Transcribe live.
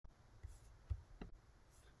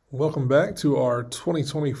Welcome back to our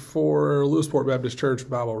 2024 Lewisport Baptist Church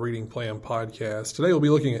Bible Reading Plan podcast. Today we'll be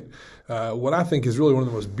looking at what I think is really one of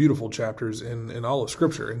the most beautiful chapters in all of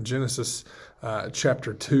Scripture, in Genesis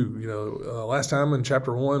chapter 2. Last time in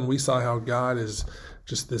chapter 1, we saw how God is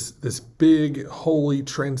just this big, holy,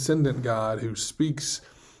 transcendent God who speaks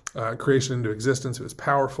creation into existence. It was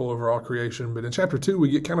powerful over all creation. But in chapter 2, we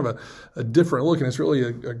get kind of a different look, and it's really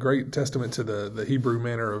a great testament to the Hebrew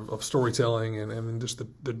manner of storytelling and just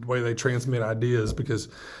the way they transmit ideas, because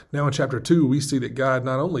now in chapter 2, we see that God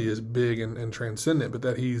not only is big and transcendent, but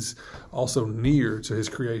that he's also near to his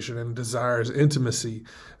creation and desires intimacy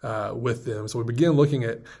with them. So we begin looking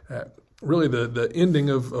at really the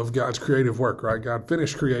ending of God's creative work, right? God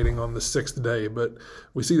finished creating on the sixth day, but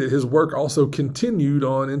we see that his work also continued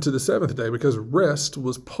on into the seventh day, because rest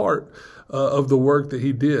was part of the work that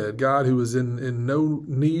he did. God, who was in no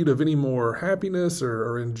need of any more happiness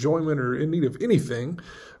or enjoyment or in need of anything,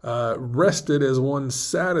 rested as one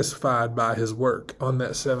satisfied by his work on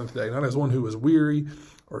that seventh day, not as one who was weary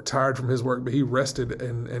or tired from his work, but he rested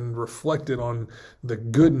and reflected on the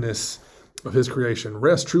goodness of his creation.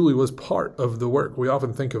 Rest truly was part of the work. We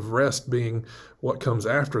often think of rest being what comes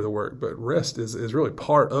after the work, but rest is really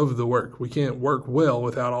part of the work. We can't work well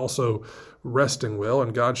without also resting well,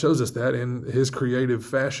 and God shows us that in his creative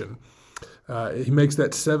fashion. He makes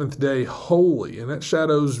that seventh day holy, and that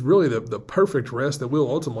shadows really the perfect rest that we'll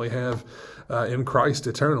ultimately have in Christ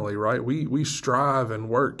eternally, right? We strive and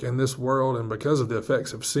work in this world, and because of the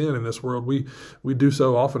effects of sin in this world, we do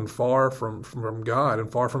so often far from God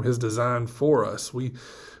and far from his design for us. We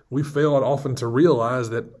fail often to realize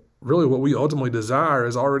that really what we ultimately desire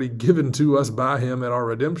is already given to us by him at our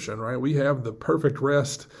redemption, right? We have the perfect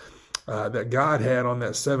rest that God had on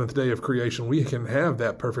that seventh day of creation. We can have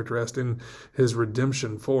that perfect rest in his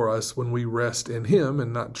redemption for us when we rest in him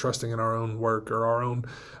and not trusting in our own work or our own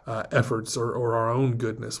efforts or our own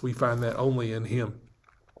goodness. We find that only in him.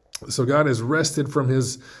 So God has rested from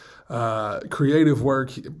his creative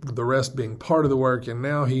work, the rest being part of the work, and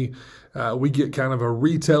now we get kind of a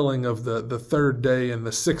retelling of the third day and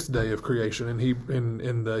the sixth day of creation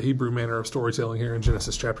in the Hebrew manner of storytelling here in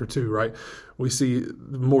Genesis chapter 2, right? We see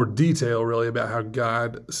more detail really about how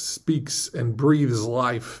God speaks and breathes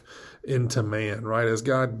life into man, right? As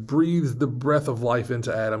God breathes the breath of life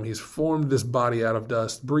into Adam, he's formed this body out of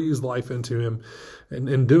dust, breathes life into him, and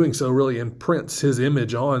in doing so really imprints his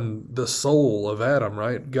image on the soul of Adam,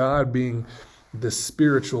 right? God being the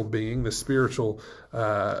spiritual being, the spiritual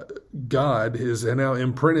God, has now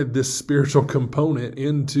imprinted this spiritual component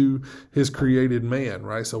into his created man,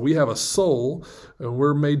 right? So we have a soul, and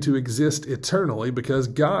we're made to exist eternally because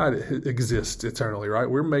God exists eternally, right?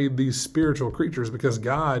 We're made these spiritual creatures because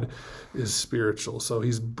God is spiritual. So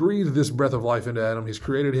he's breathed this breath of life into Adam. He's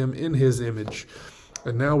created him in his image.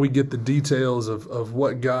 And now we get the details of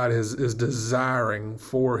what God is desiring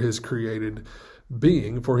for his created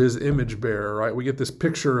being, for his image bearer, right? We get this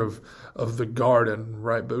picture of the garden,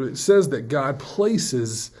 right? But it says that God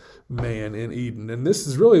places man in Eden. And this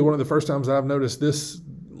is really one of the first times I've noticed this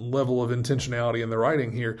level of intentionality in the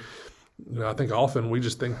writing here. I think often we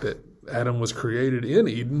just think that Adam was created in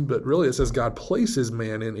Eden, but really it says God places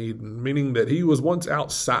man in Eden, meaning that he was once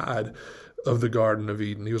outside of the Garden of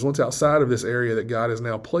Eden. He was once outside of this area that God has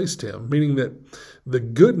now placed him, meaning that the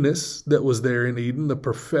goodness that was there in Eden, the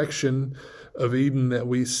perfection of Eden that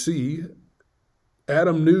we see,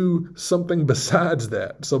 Adam knew something besides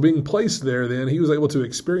that. So being placed there, then he was able to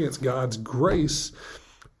experience God's grace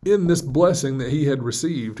in this blessing that he had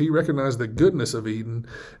received. He recognized the goodness of Eden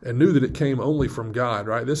and knew that it came only from God,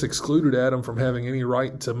 right? This excluded Adam from having any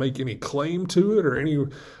right to make any claim to it or any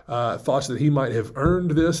thoughts that he might have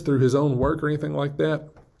earned this through his own work or anything like that.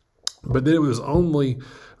 But that it was only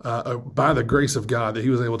by the grace of God that he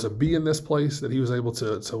was able to be in this place, that he was able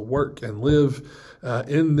to work and live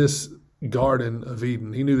in this Garden of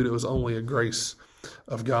Eden. He knew that it was only a grace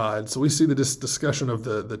of God. So we see this discussion of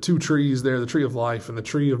the two trees there, the tree of life and the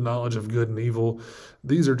tree of knowledge of good and evil.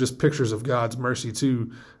 These are just pictures of God's mercy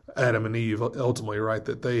to Adam and Eve, ultimately, right?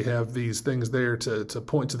 That they have these things there to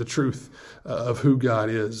point to the truth of who God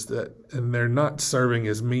is, and they're not serving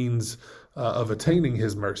as means of attaining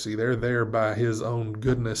his mercy. They're there by his own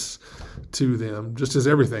goodness to them, just as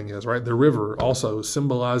everything is, right? The river also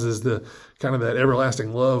symbolizes the kind of that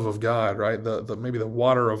everlasting love of God, right? The maybe the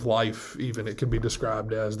water of life, even it could be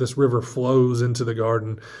described as. This river flows into the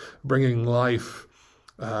garden, bringing life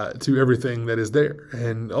to everything that is there.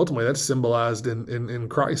 And ultimately that's symbolized in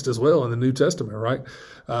Christ as well in the New Testament, right?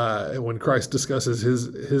 When Christ discusses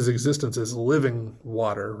his existence as living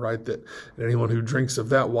water, right? That anyone who drinks of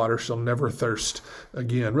that water shall never thirst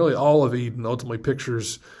again. Really all of Eden ultimately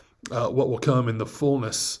pictures what will come in the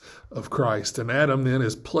fullness of Christ. And Adam then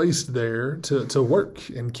is placed there to work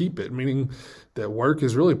and keep it, meaning that work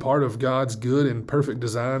is really part of God's good and perfect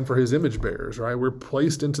design for his image bearers, right? We're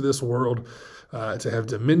placed into this world to have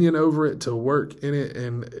dominion over it, to work in it.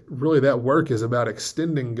 And really that work is about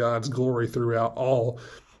extending God's glory throughout all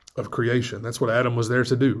of creation. That's what Adam was there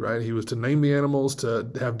to do, right? He was to name the animals, to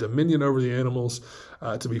have dominion over the animals,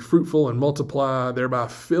 to be fruitful and multiply, thereby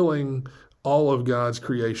filling all of God's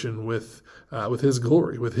creation with his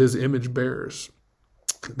glory, with his image bearers.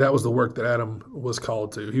 That was the work that Adam was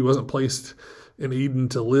called to. He wasn't placed in Eden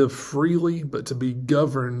to live freely, but to be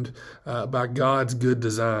governed by God's good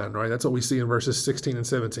design, right? That's what we see in verses 16 and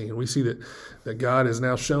 17. We see that God has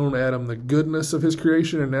now shown Adam the goodness of his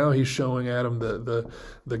creation, and now he's showing Adam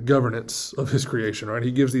the governance of his creation, right?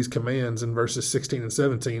 He gives these commands in verses 16 and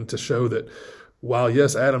 17 to show that while,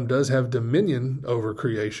 yes, Adam does have dominion over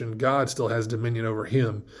creation, God still has dominion over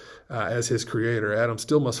him as his creator. Adam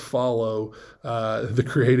still must follow the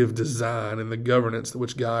creative design and the governance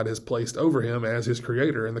which God has placed over him as his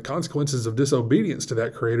creator. And the consequences of disobedience to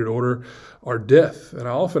that created order are death. And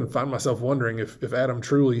I often find myself wondering if Adam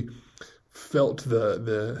truly felt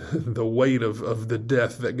the weight of the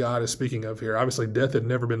death that God is speaking of here. Obviously, death had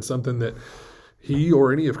never been something that he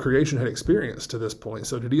or any of creation had experienced to this point.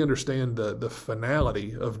 So did he understand the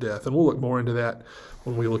finality of death? And we'll look more into that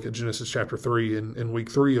when we look at Genesis chapter 3 in week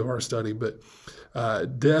 3 of our study. But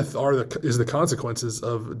death is the consequences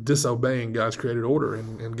of disobeying God's created order.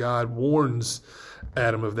 And God warns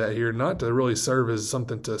Adam of that here, not to really serve as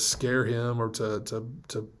something to scare him or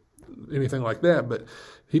to anything like that, but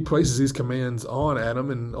he places these commands on Adam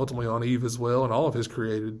and ultimately on Eve as well, and all of his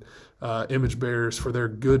created image bearers for their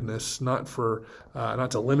goodness, not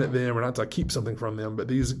to limit them or not to keep something from them, but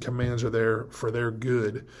these commands are there for their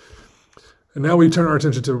good. And now we turn our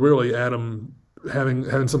attention to really Adam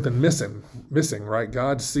having something missing, right?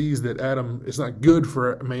 God sees that Adam, it's not good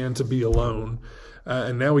for a man to be alone.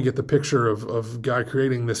 And now we get the picture of God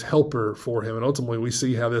creating this helper for him. And ultimately we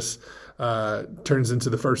see how this turns into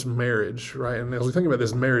the first marriage, right? And as we think about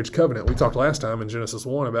this marriage covenant, we talked last time in Genesis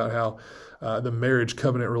 1 about how the marriage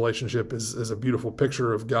covenant relationship is a beautiful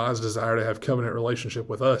picture of God's desire to have covenant relationship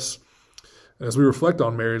with us. And as we reflect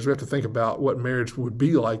on marriage, we have to think about what marriage would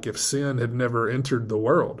be like if sin had never entered the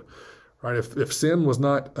world, right? If sin was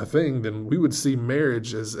not a thing, then we would see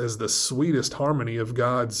marriage as the sweetest harmony of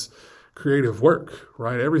God's creative work,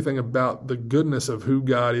 right? Everything about the goodness of who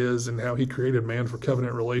God is and how he created man for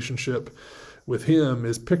covenant relationship with him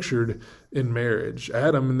is pictured in marriage.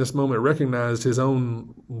 Adam in this moment recognized his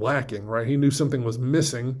own lacking, right? He knew something was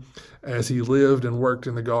missing as he lived and worked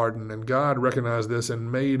in the garden, and God recognized this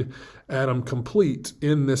and made Adam complete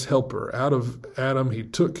in this helper. Out of Adam, he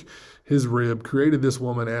took his rib, created this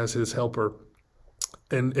woman as his helper,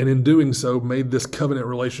 and in doing so made this covenant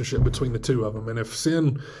relationship between the two of them. And if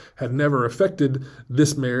sin had never affected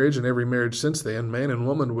this marriage and every marriage since then, man and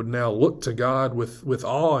woman would now look to God with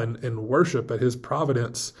awe and worship at his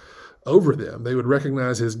providence over them. They would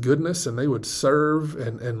recognize his goodness, and they would serve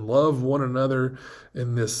and love one another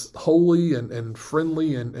in this holy and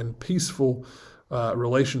friendly and peaceful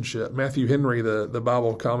relationship. Matthew Henry, the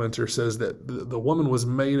Bible commenter, says that the woman was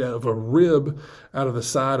made out of a rib out of the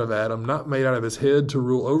side of Adam, not made out of his head to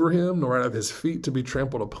rule over him, nor out of his feet to be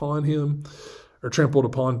trampled upon him or trampled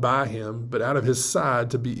upon by him, but out of his side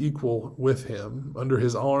to be equal with him, under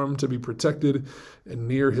his arm to be protected, and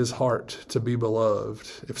near his heart to be beloved.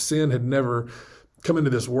 If sin had never come into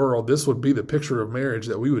this world, this would be the picture of marriage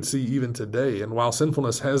that we would see even today. And while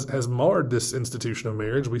sinfulness has marred this institution of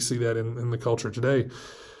marriage, we see that in the culture today.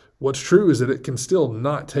 What's true is that it can still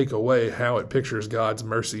not take away how it pictures God's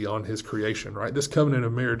mercy on his creation, right? This covenant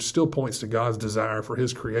of marriage still points to God's desire for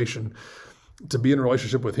his creation to be in a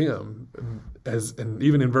relationship with him. And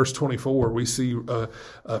even in verse 24, we see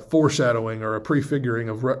a foreshadowing or a prefiguring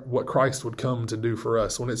of what Christ would come to do for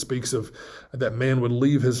us when it speaks of that man would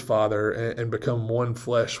leave his father and become one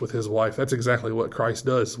flesh with his wife. That's exactly what Christ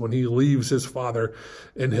does when he leaves his Father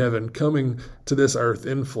in heaven, coming to this earth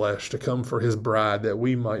in flesh to come for his bride, that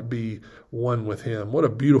we might be one with him. What a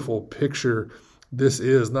beautiful picture this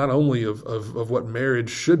is, not only of what marriage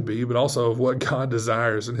should be, but also of what God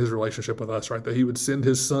desires in his relationship with us, right? That he would send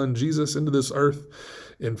his son, Jesus, into this earth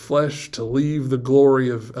in flesh to leave the glory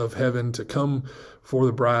of heaven, to come for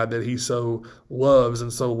the bride that he so loves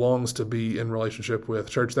and so longs to be in relationship with.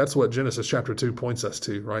 Church, that's what Genesis chapter 2 points us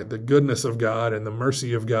to, right? The goodness of God and the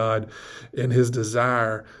mercy of God and his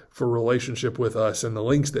desire for relationship with us and the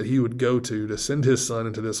lengths that he would go to send his son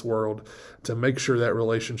into this world to make sure that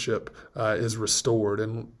relationship is restored.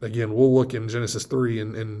 And again, we'll look in Genesis 3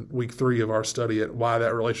 in week 3 of our study at why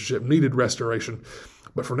that relationship needed restoration.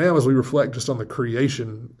 But for now, as we reflect just on the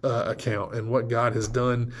creation account and what God has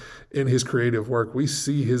done in his creative work, we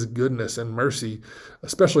see his goodness and mercy,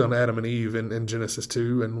 especially on Adam and Eve in Genesis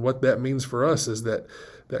 2. And what that means for us is that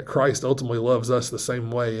Christ ultimately loves us the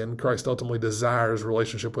same way, and Christ ultimately desires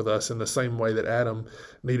relationship with us in the same way that Adam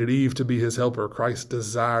needed Eve to be his helper. Christ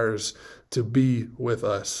desires to be with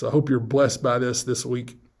us. So I hope you're blessed by this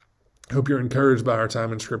week. I hope you're encouraged by our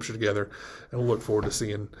time in Scripture together, and we'll look forward to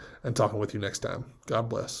seeing and talking with you next time. God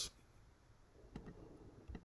bless.